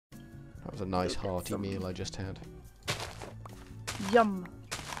That was a nice hearty meal I just had. Yum.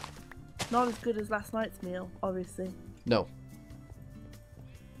 Not as good as last night's meal, obviously. No.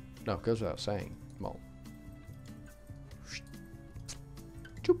 No, it goes without saying. Moll.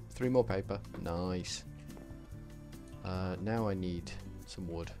 Choop. 3 more paper. Nice. Now I need some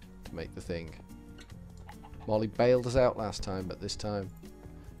wood to make the thing. Molly bailed us out last time, but this time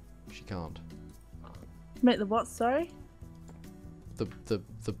she can't. Make the what, sorry?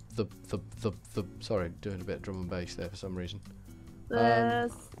 Sorry, doing a bit of drum and bass there for some reason.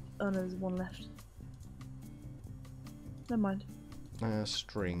 There's... oh no, there's one left. Never mind.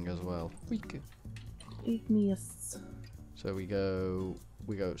 String as well. Igneous. So we go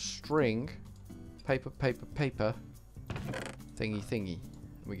string, paper, thingy.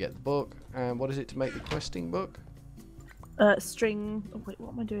 We get the book, and what is it to make the questing book? String. Oh wait,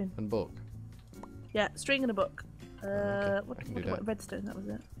 what am I doing? And book. Yeah, string and a book. Okay, I can do that. What redstone? That was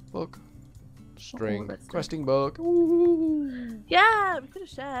it. Book. String. redstone. Questing book. Ooh. Yeah, we could have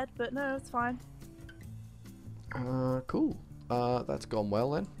shared, but no, it's fine. Cool. That's gone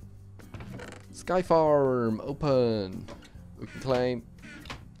well then. Sky Farm open. We can claim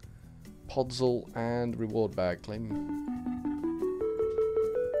Podzol and reward bag. Claim.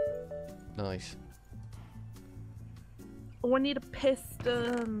 Nice. Oh, I need a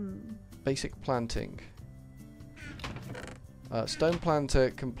piston. Basic planting. Stone planter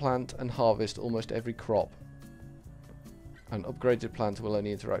can plant and harvest almost every crop. An upgraded planter will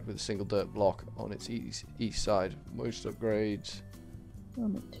only interact with a single dirt block on its east side. Most upgrades. Oh,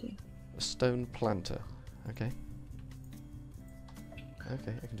 not two. A stone planter. Okay.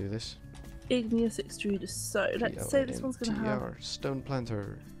 Okay, I can do this. Igneous extruder. So let's say this one's gonna have stone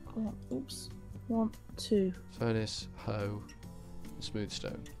planter. oh, oops. 1, 2. Furnace, hoe, and smooth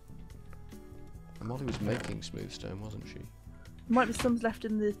stone. And Molly was making smooth stone, wasn't she? Might be some left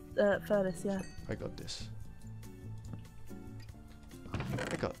in the furnace, yeah. I got this.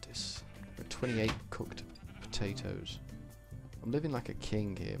 I got this. 28 cooked potatoes. I'm living like a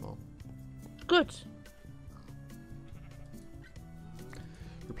king here, Mom. Good.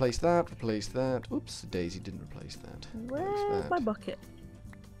 Replace that, replace that. Oops, Daisy didn't replace that. Where's my bucket?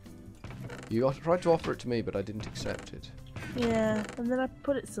 You tried to offer it to me, but I didn't accept it. Yeah, and then I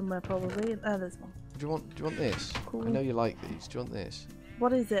put it somewhere probably. Oh, there's one. Do you want this? Cool. I know you like these. Do you want this?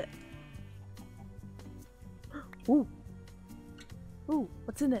 What is it? Ooh. Ooh,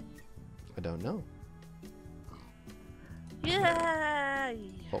 what's in it? I don't know. Yay!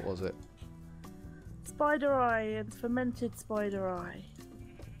 What was it? Spider eye and fermented spider eye.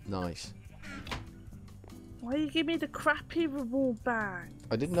 Nice. Why you give me the crappy reward bag?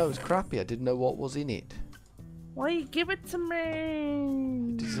 I didn't know it was crappy. I didn't know what was in it. Why you give it to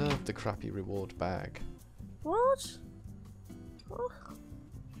me? Deserved the crappy reward bag. What? What?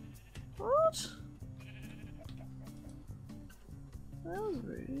 What? That was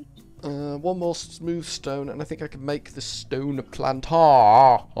rude. One more smooth stone, and I think I can make the stone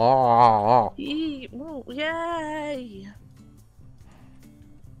planter. Yay! Oh, yay!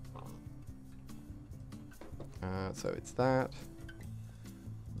 So it's that,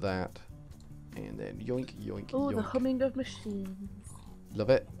 and then yoink, yoink, Oh, yoink. the humming of machines. Love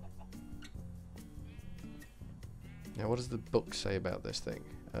it. Now, what does the book say about this thing?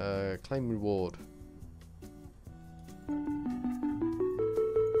 Claim reward. And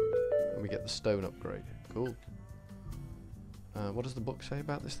we get the stone upgrade. Cool. What does the book say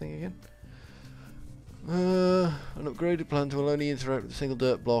about this thing again? An upgraded planter will only interact with a single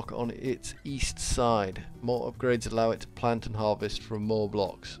dirt block on its east side. More upgrades allow it to plant and harvest from more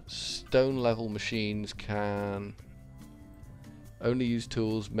blocks. Stone level machines can only use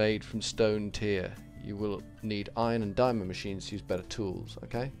tools made from stone tier. You will need iron and diamond machines to use better tools,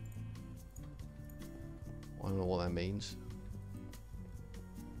 okay? I don't know what that means.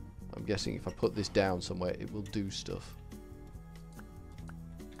 I'm guessing if I put this down somewhere, it will do stuff.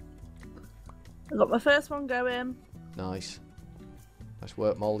 I got my first one going. Nice. Nice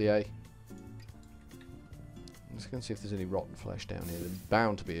work, MollieYAY. I'm just going to see if there's any rotten flesh down here. There's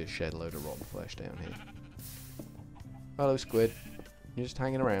bound to be a shed load of rotten flesh down here. Hello, Squid. You're just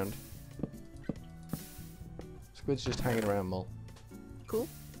hanging around. Squid's just hanging around, Moll. Cool.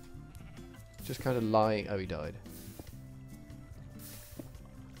 Just kind of lying. Oh, he died.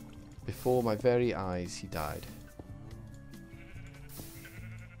 Before my very eyes, he died.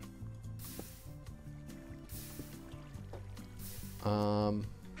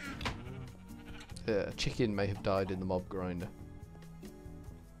 A chicken may have died in the mob grinder.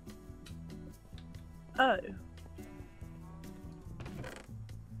 Oh.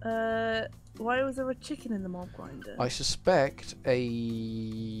 Why was there a chicken in the mob grinder? I suspect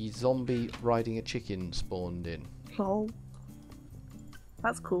a zombie riding a chicken spawned in. Lol.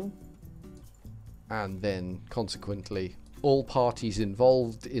 That's cool. And then, consequently, all parties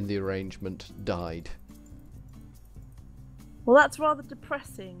involved in the arrangement died. Well, that's rather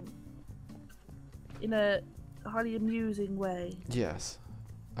depressing. In a highly amusing way. Yes.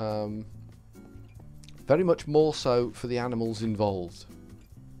 Very much more so for the animals involved.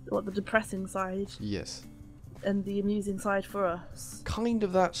 What, the depressing side? Yes. And the amusing side for us? Kind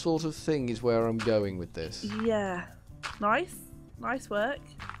of that sort of thing is where I'm going with this. Yeah. Nice. Nice work.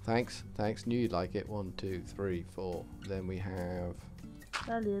 Thanks. Knew you'd like it. 1, 2, 3, 4. Then we have...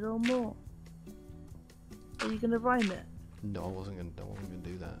 A little more. Are you going to rhyme it? No, I wasn't gonna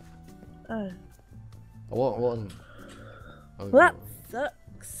do that. Oh. I wasn't. Well, that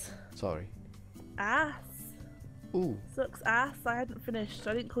sucks. Sorry. Ass. Ooh. Sucks ass. I hadn't finished.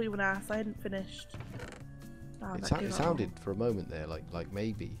 I didn't call you an ass. I hadn't finished. Oh, It sounded for a moment there like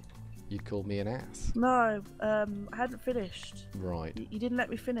maybe you'd call me an ass. No, I hadn't finished. Right. You didn't let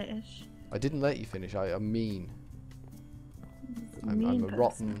me finish. I didn't let you finish. I'm mean. I'm a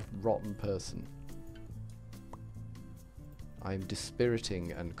rotten person. I'm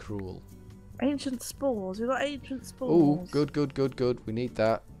dispiriting and cruel. Ancient spores. We got ancient spores. Ooh, good. We need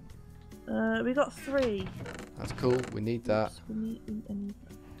that. We got 3. That's cool. We need that. We need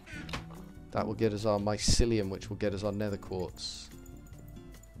That will get us our mycelium, which will get us our nether quartz.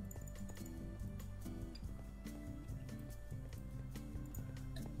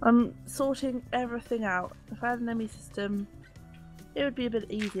 I'm sorting everything out. If I had an ME system, it would be a bit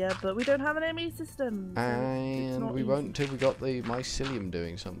easier, but we don't have an ME system. So And we won't until we got the mycelium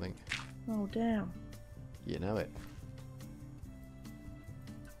doing something. Oh, damn. You know it.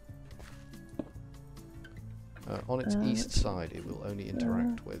 On its east side, it will only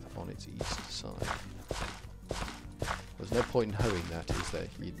interact with on its east side. There's no point in hoeing that, is there,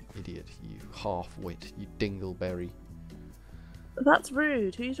 you idiot, you half-wit, you dingleberry. That's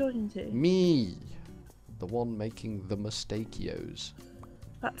rude. Who are you talking to? Me! The one making the mistakios.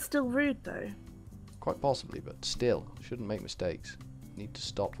 That's still rude, though. Quite possibly, but still, shouldn't make mistakes. Need to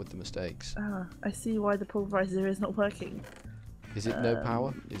stop with the mistakes. Ah, I see why the pulverizer is not working. Is it no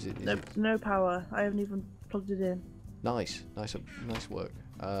power? Is it? No power. I haven't even plugged it in. Nice work.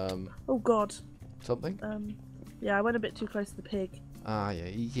 Oh God. Something? Yeah, I went a bit too close to the pig. Ah, yeah,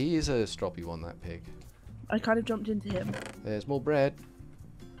 he is a stroppy one, that pig. I kind of jumped into him. There's more bread.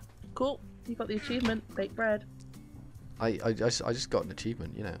 Cool. You got the achievement. Bake bread. I just got an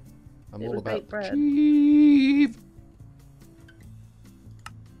achievement, you know. I'm all about bread. achieve.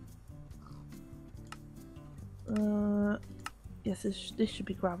 Yes, this should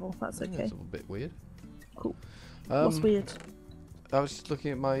be gravel. That's okay. That's a bit weird. Cool. What's weird? I was just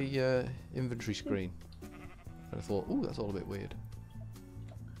looking at my inventory screen, and I thought, ooh, that's all a bit weird.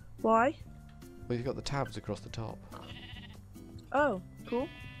 Why? Well, you've got the tabs across the top. Oh, cool.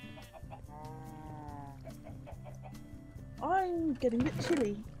 I'm getting a bit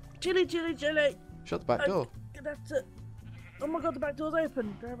chilly. Chilly. Shut the back door. Gonna have to... Oh my God, the back door's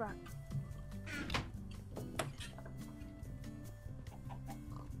open. Go back.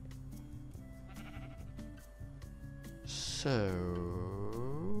 So,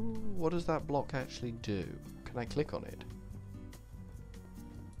 what does that block actually do? Can I click on it?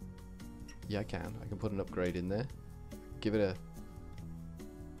 Yeah, I can. I can put an upgrade in there. Give it a...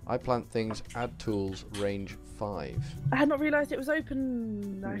 I plant things, add tools, range 5. I had not realised it was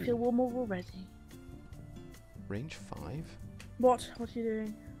open. I feel warmer already. Range 5? What? What are you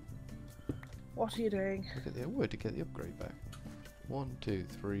doing? What are you doing? Look at the word to get the upgrade back. 1, 2,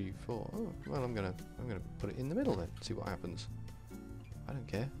 3, 4. Oh, well, I'm gonna put it in the middle then. See what happens. I don't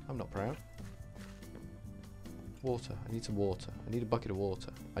care. I'm not proud. Water. I need some water. I need a bucket of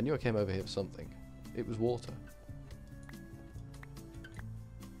water. I knew I came over here for something. It was water.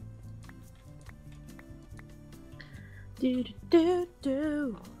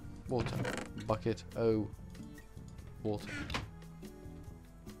 Do. Water. Bucket. Oh. Water.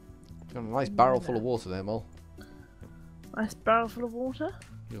 Got a nice barrel full of water there, Moll. Nice barrel full of water?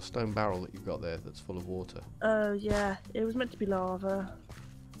 Your stone barrel that you've got there that's full of water. Oh yeah, it was meant to be lava.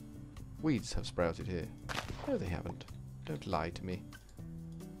 Weeds have sprouted here. No, they haven't. Don't lie to me.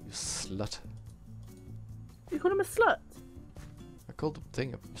 You slut. You call him a slut? I called the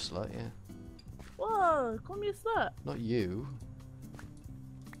thing a slut, yeah. Whoa, call me a slut. Not you.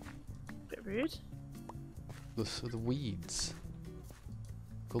 Bit rude. The weeds.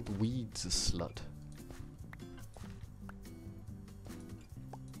 Called the weeds a slut.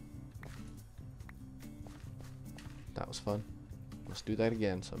 That was fun. Let's do that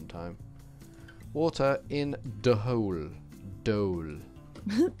again sometime. Water in the hole. Dole.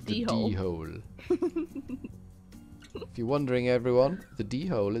 The D-hole. D-hole. If you're wondering, everyone, the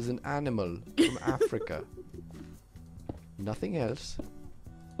D-hole is an animal from Africa. Nothing else.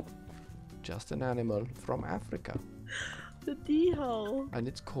 Just an animal from Africa. The D-hole. And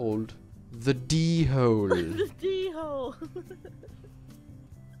it's called the D-hole. The D-hole.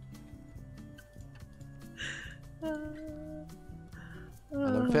 And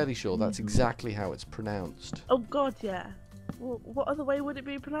I'm fairly sure that's exactly how it's pronounced. Oh god, yeah. Well, what other way would it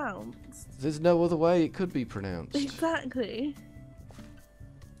be pronounced? There's no other way it could be pronounced. Exactly.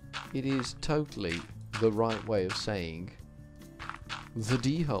 It is totally the right way of saying the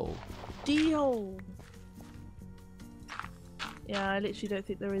D-hole. D-hole. Yeah, I literally don't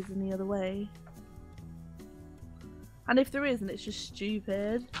think there is any other way. And if there isn't, it's just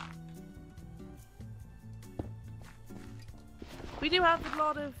stupid. We do have a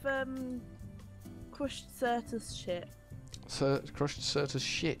lot of crushed Certus shit. Crushed Certus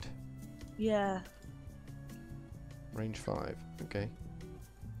shit. Yeah. Range 5. Okay.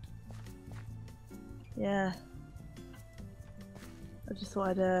 Yeah. I just thought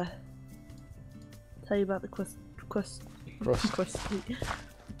I'd tell you about the crushed Certus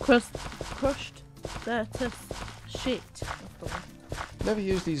shit. That's the one. Never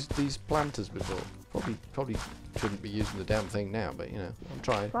used these planters before. Probably shouldn't be using the damn thing now, but you know, I'm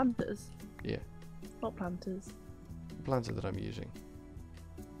trying. Planters? Yeah. Not planters. The planter that I'm using.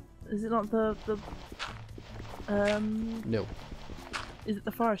 Is it not the No. Is it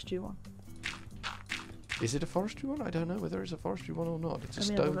the forestry one? Is it a forestry one? I don't know whether it's a forestry one or not. It's a Let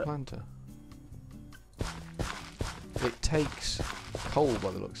me have a stone look. planter. It takes coal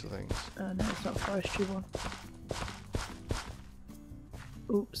by the looks of things. No, it's not a forestry one.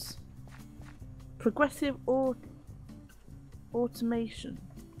 Oops. Progressive automation.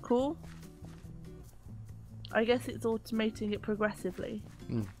 Cool. I guess it's automating it progressively.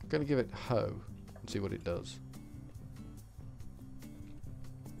 I'm gonna give it hoe and see what it does.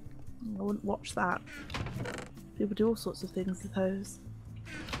 I wouldn't watch that. People do all sorts of things with those.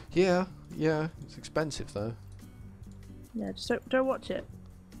 Yeah, it's expensive though. Yeah, just don't watch it.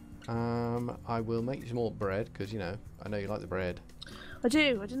 I will make you some more bread because you know I know you like the bread. I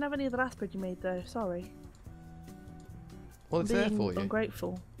do. I didn't have any of the last bread you made though. Sorry. Well, it's there for you.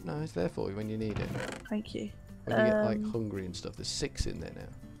 Ungrateful. No, it's there for you when you need it. Thank you. When you get like hungry and stuff. There's 6 in there now.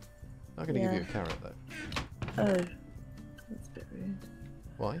 I'm gonna give you a carrot though. Oh, that's a bit rude.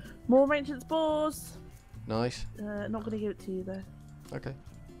 Why? More maintenance spores. Nice. Not gonna give it to you though. Okay.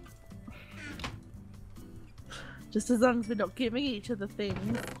 Just as long as we're not giving each other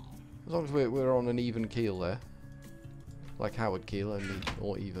things. As long as we're on an even keel there. Like Howard Keel, only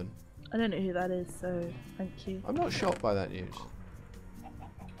or even. I don't know who that is, so thank you. I'm not shocked by that news.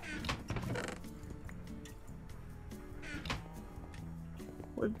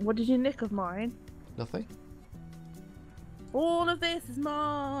 What did you nick of mine? Nothing? All of this is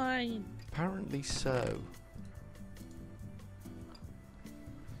mine! Apparently so.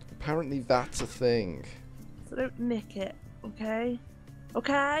 Apparently that's a thing. So don't nick it, okay?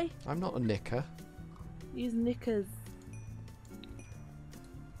 Okay? I'm not a knicker. Use knickers.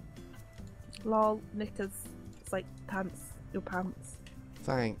 Lol, knickers. It's like pants. Your pants.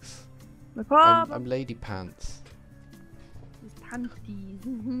 Thanks. No problem. I'm Lady Pants. Use panties.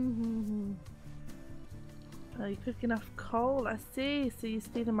 Oh, you cook enough coal? I see. So you're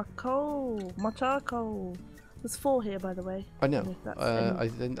stealing my coal. My charcoal. There's 4 here, by the way. I know. If that's I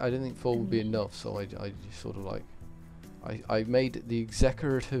didn't think 4 would be enough, so I just sort of like I made the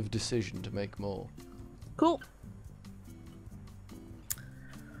executive decision to make more. Cool.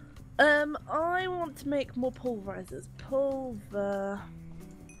 I want to make more pulverizers.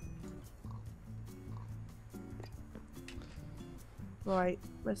 Right,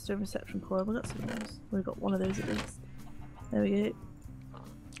 redstone reception coil. We got some of those. We got one of those at least. There we go.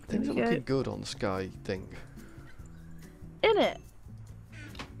 Things are looking good on the sky thing. In it.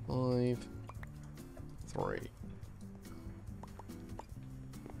 5, 3.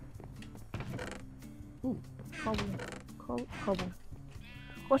 Ooh, Cobble.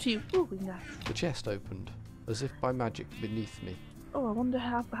 What are you doing now? the chest opened, as if by magic beneath me. Oh, I wonder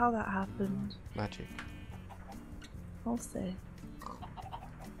how that happened. Magic. I'll see.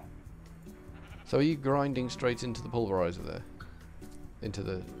 So are you grinding straight into the pulverizer there? Into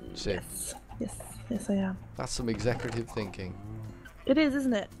the sieve? Yes I am. That's some executive thinking. It is,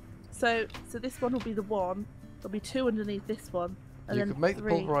 isn't it? So this one will be the 1. There'll be 2 underneath this one. And You then could make 3. the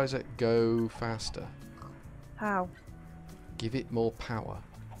pulverizer go faster. How? Give it more power.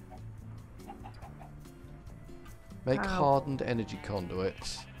 Make How? hardened energy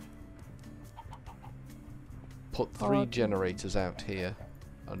conduits. Put 3 generators out here.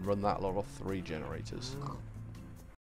 and run that lot off 3 generators.